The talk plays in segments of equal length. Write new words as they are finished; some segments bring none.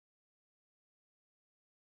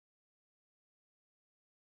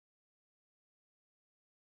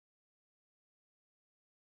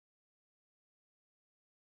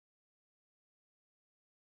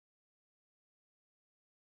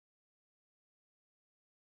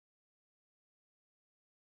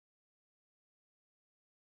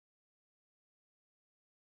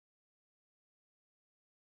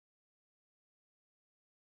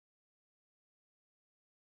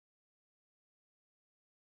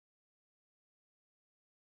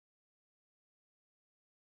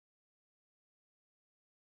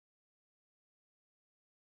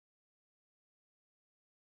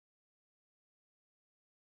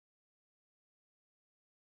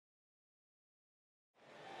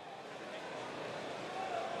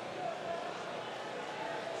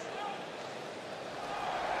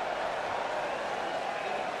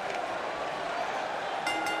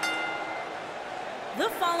The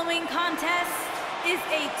following contest is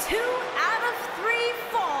a 2 out of 3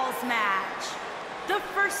 falls match. The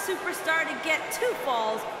first superstar to get 2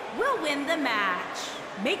 falls will win the match.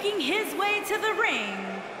 Making his way to the ring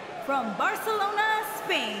from Barcelona,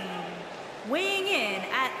 Spain, weighing in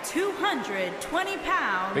at 220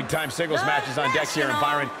 pounds. Big-time singles matches on deck here, and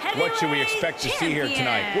Byron, what should we expect to see here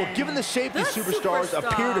tonight? Well, given the shape these superstars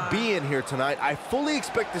appear to be in here tonight, I fully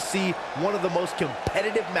expect to see one of the most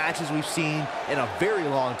competitive matches we've seen in a very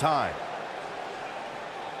long time.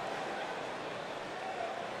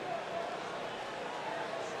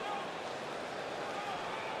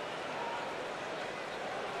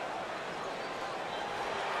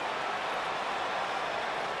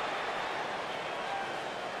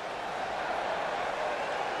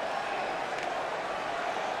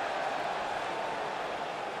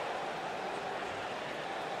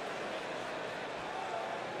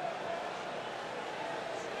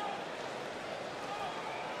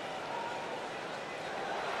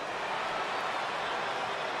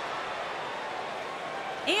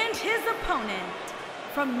 And his opponent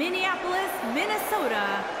from Minneapolis,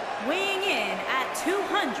 Minnesota, weighing in at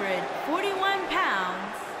 241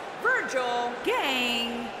 pounds,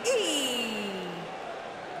 Gagne.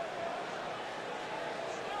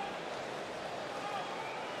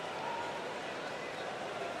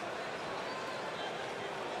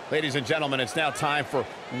 Ladies and gentlemen, it's now time for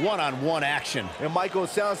one-on-one action. And Michael,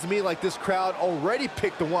 it sounds to me like this crowd already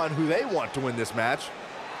picked the one who they want to win this match.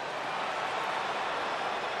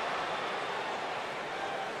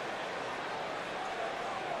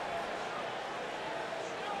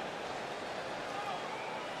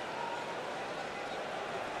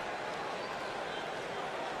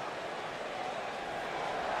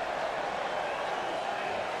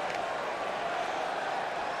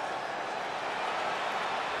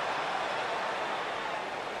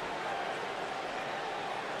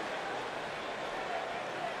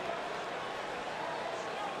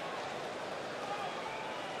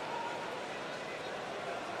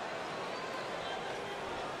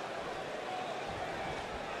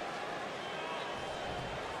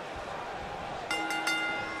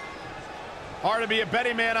 Hard to be a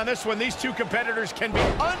betting man on this one. These two competitors can be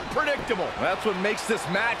unpredictable. That's what makes this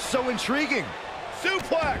match so intriguing.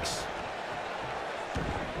 Suplex.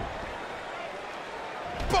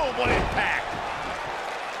 Boom, what impact.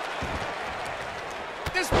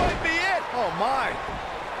 This might be it. Oh, my.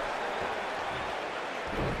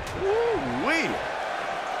 Woo-wee.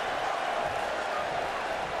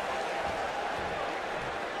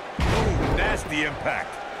 Ooh, nasty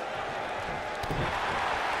impact.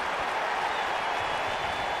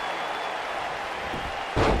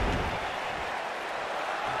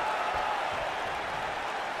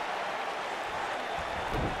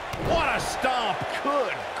 What a stomp.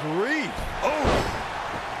 Good grief. Oh.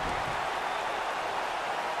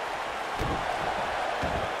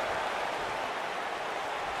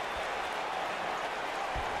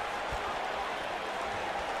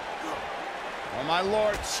 Oh, my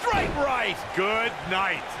Lord. Straight right. Good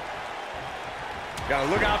night. Got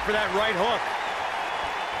to look out for that right hook.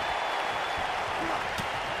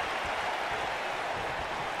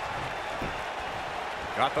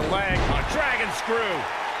 Got the leg. A dragon screw.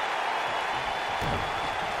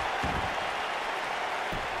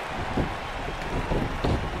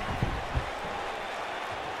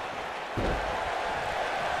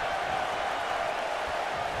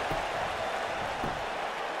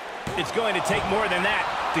 It's going to take more than that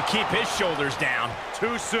to keep his shoulders down.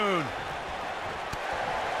 Too soon.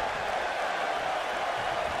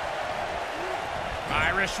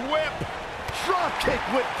 Irish whip. Drop kick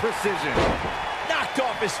with precision. Knocked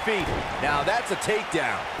off his feet. Now that's a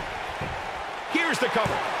takedown. Here's the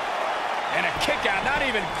cover. And a kick out, not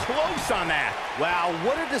even close on that. Wow,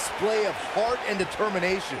 what a display of heart and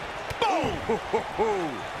determination. Boom!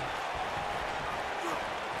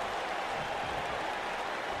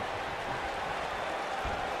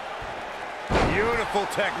 Beautiful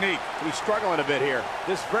technique. He's struggling a bit here.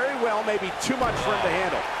 This very well may be too much for him to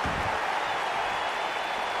handle.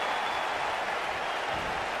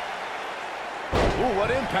 Ooh, what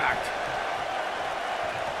impact.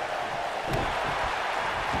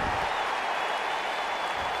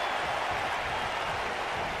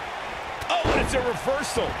 Oh, and it's a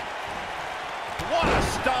reversal. What a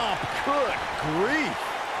stomp. Good grief.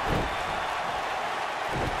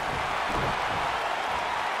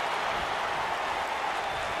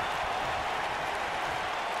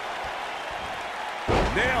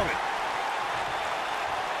 Nailed it.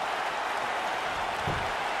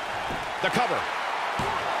 The cover.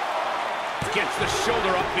 Gets the shoulder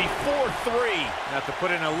up before 3. Have to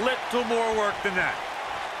put in a little more work than that.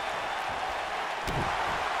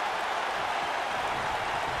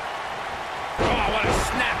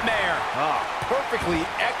 Ah, perfectly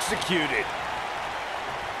executed.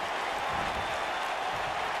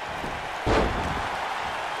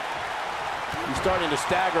 He's starting to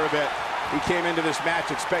stagger a bit. He came into this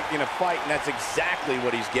match expecting a fight, and that's exactly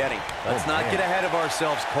what he's getting. Let's not get ahead of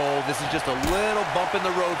ourselves, Cole. This is just a little bump in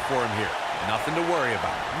the road for him here. Nothing to worry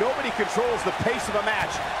about. Nobody controls the pace of a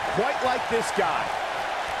match quite like this guy.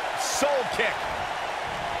 Soul kick.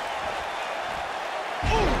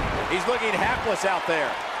 Ooh, he's looking hapless out there.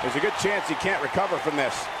 There's a good chance he can't recover from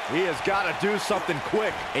this. He has got to do something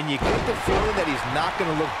quick. And you get the feeling that he's not going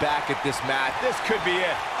to look back at this match. This could be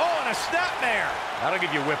it. Oh, and a snapmare. That'll give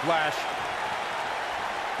you whiplash.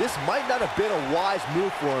 This might not have been a wise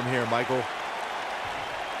move for him here, Michael.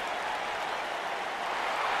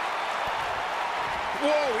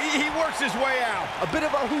 Whoa, he works his way out. A bit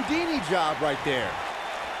of a Houdini job right there.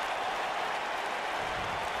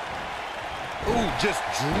 Ooh, just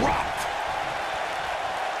dropped.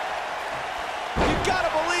 You gotta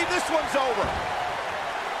believe this one's over.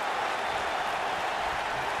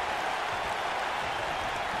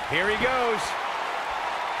 Here he goes.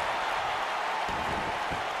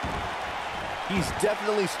 He's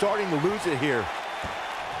definitely starting to lose it here.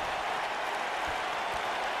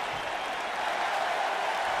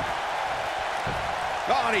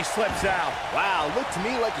 Oh, and he slips out. Wow, looked to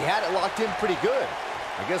me like he had it locked in pretty good.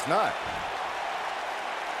 I guess not.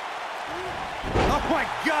 Oh my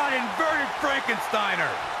God, inverted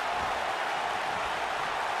Frankensteiner.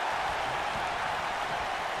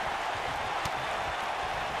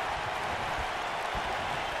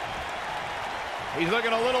 He's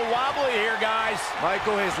looking a little wobbly here, guys.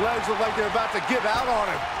 Michael, his legs look like they're about to give out on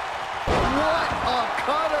him. What a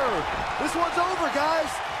cutter! This one's over,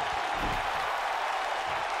 guys.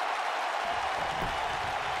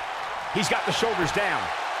 He's got the shoulders down.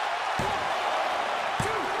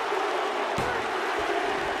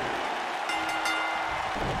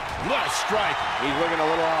 What a strike. He's looking a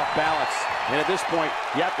little off balance. And at this point,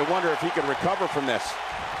 you have to wonder if he can recover from this.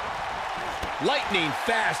 Lightning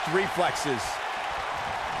fast reflexes.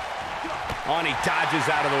 Oh, and he dodges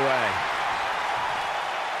out of the way.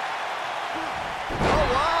 Oh,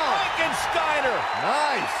 wow. Frankensteiner.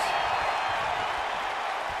 Nice.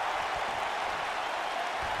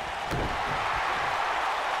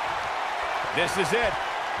 This is it.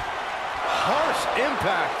 Harsh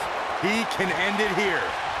impact. He can end it here.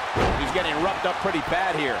 He's getting roughed up pretty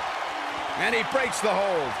bad here. And he breaks the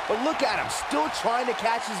hold. But look at him, still trying to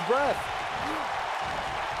catch his breath.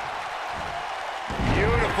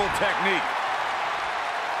 Beautiful technique.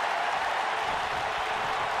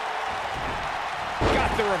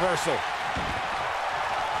 Got the reversal.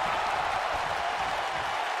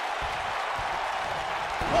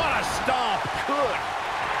 What a stomp. Good.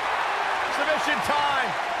 Submission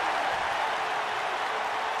time.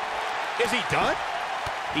 Is he done?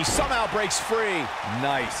 He somehow breaks free.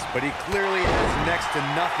 Nice, but he clearly has next to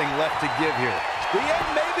nothing left to give here. The end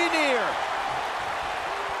may be near.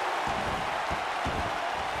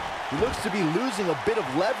 He looks to be losing a bit of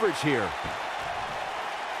leverage here.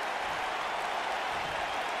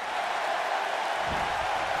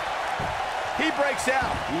 He breaks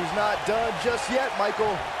out. He's not done just yet,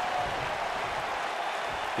 Michael.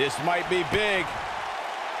 This might be big.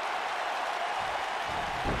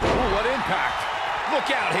 Ooh, what impact. Look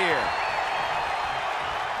out here.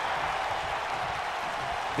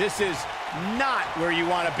 This is not where you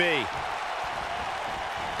want to be.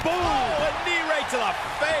 Boom! Oh, a knee right to the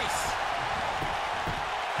face.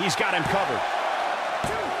 He's got him covered.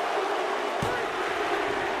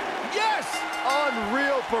 Yes!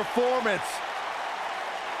 Unreal performance.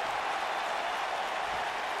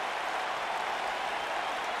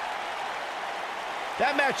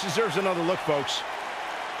 That match deserves another look, folks.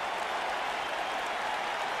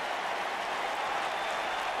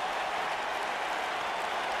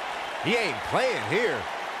 He ain't playing here.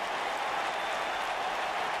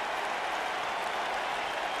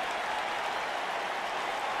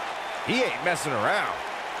 He ain't messing around.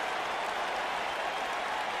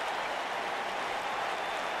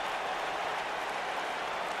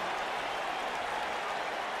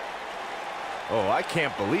 Oh, I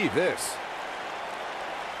can't believe this.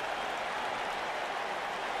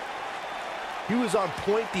 He was on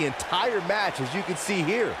point the entire match, as you can see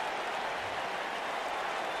here.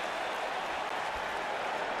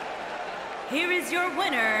 Here is your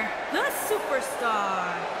winner, the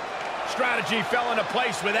Superstar. Strategy fell into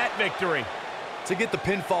place with that victory. To get the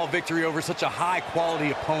pinfall victory over such a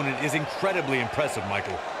high-quality opponent is incredibly impressive,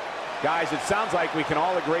 Michael. Guys, it sounds like we can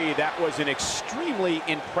all agree that was an extremely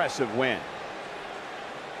impressive win.